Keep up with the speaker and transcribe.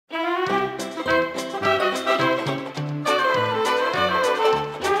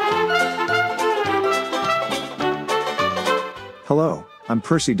I'm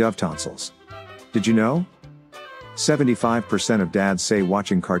Percy Dovetonsils. Did you know? 75% of dads say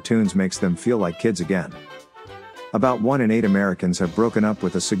watching cartoons makes them feel like kids again. About 1 in 8 Americans have broken up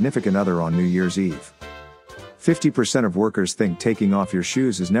with a significant other on New Year's Eve. 50% of workers think taking off your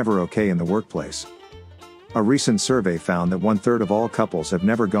shoes is never okay in the workplace. A recent survey found that 1/3 of all couples have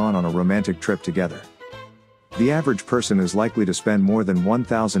never gone on a romantic trip together. The average person is likely to spend more than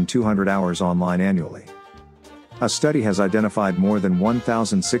 1,200 hours online annually. A study has identified more than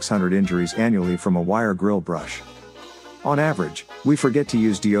 1,600 injuries annually from a wire grill brush. On average, we forget to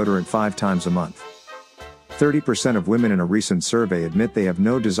use deodorant 5 times a month. 30% of women in a recent survey admit they have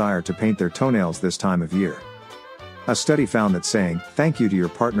no desire to paint their toenails this time of year. A study found that saying thank you to your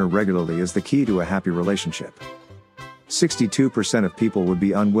partner regularly is the key to a happy relationship. 62% of people would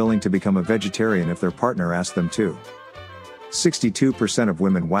be unwilling to become a vegetarian if their partner asked them to. 62% of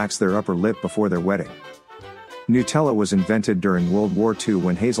women wax their upper lip before their wedding. Nutella was invented during World War II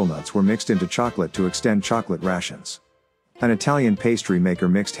when hazelnuts were mixed into chocolate to extend chocolate rations. An Italian pastry maker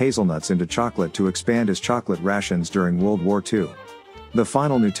mixed hazelnuts into chocolate to expand his chocolate rations during World War II. The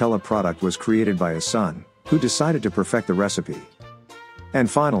final Nutella product was created by his son, who decided to perfect the recipe. And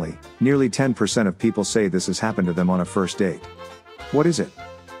finally, nearly 10% of people say this has happened to them on a first date. What is it?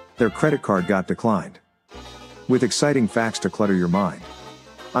 Their credit card got declined. With exciting facts to clutter your mind,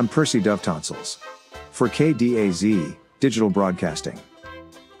 I'm Percy Dovetonsils. For KDAZ, Digital Broadcasting.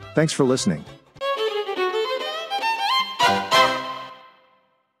 Thanks for listening.